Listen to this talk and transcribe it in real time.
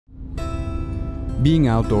Being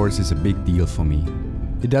outdoors is a big deal for me.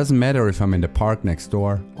 It doesn't matter if I'm in the park next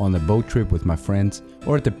door, on a boat trip with my friends,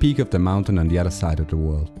 or at the peak of the mountain on the other side of the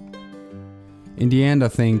world. In the end, I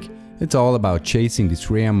think it's all about chasing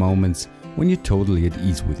these rare moments when you're totally at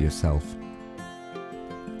ease with yourself.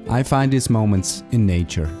 I find these moments in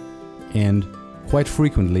nature and, quite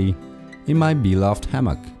frequently, in my beloved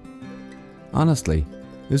hammock. Honestly,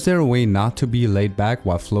 is there a way not to be laid back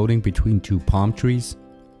while floating between two palm trees?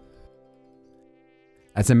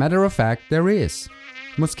 As a matter of fact, there is.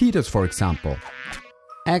 Mosquitoes, for example.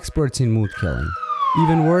 Experts in mood killing.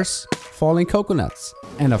 Even worse, falling coconuts.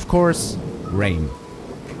 And of course, rain.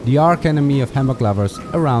 The arch enemy of hammock lovers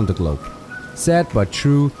around the globe. Sad but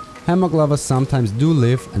true, hammock lovers sometimes do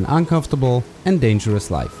live an uncomfortable and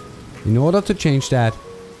dangerous life. In order to change that,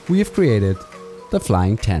 we have created the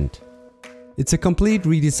flying tent. It's a complete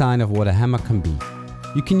redesign of what a hammock can be.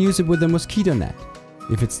 You can use it with a mosquito net.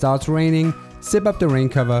 If it starts raining, zip up the rain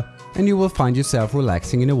cover and you will find yourself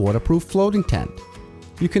relaxing in a waterproof floating tent.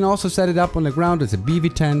 You can also set it up on the ground as a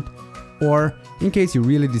bivy tent, or in case you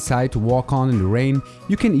really decide to walk on in the rain,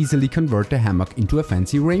 you can easily convert the hammock into a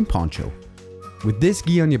fancy rain poncho. With this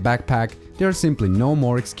gear on your backpack, there are simply no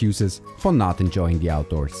more excuses for not enjoying the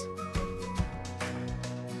outdoors.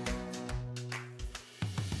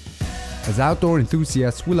 As outdoor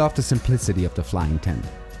enthusiasts, we love the simplicity of the flying tent,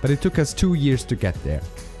 but it took us 2 years to get there.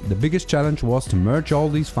 The biggest challenge was to merge all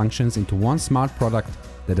these functions into one smart product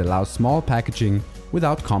that allows small packaging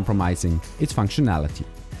without compromising its functionality.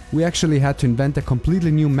 We actually had to invent a completely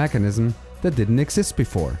new mechanism that didn't exist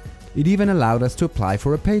before. It even allowed us to apply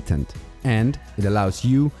for a patent, and it allows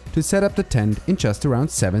you to set up the tent in just around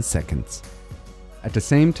 7 seconds. At the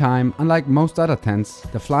same time, unlike most other tents,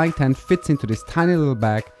 the flying tent fits into this tiny little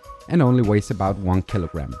bag and only weighs about 1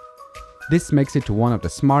 kilogram. This makes it to one of the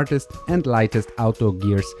smartest and lightest outdoor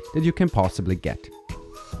gears that you can possibly get.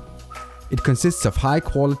 It consists of high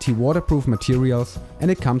quality waterproof materials, and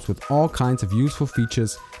it comes with all kinds of useful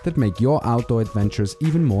features that make your outdoor adventures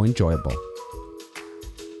even more enjoyable.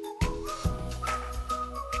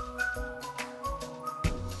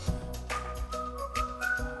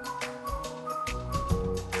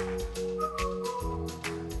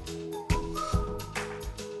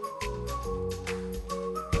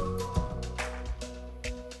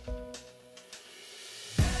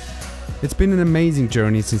 It's been an amazing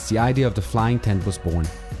journey since the idea of the flying tent was born.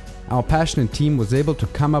 Our passionate team was able to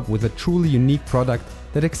come up with a truly unique product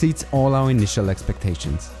that exceeds all our initial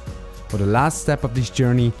expectations. For the last step of this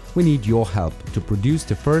journey, we need your help to produce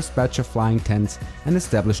the first batch of flying tents and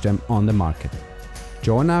establish them on the market.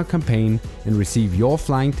 Join our campaign and receive your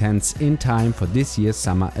flying tents in time for this year's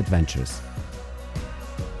summer adventures.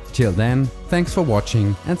 Till then, thanks for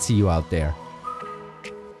watching and see you out there.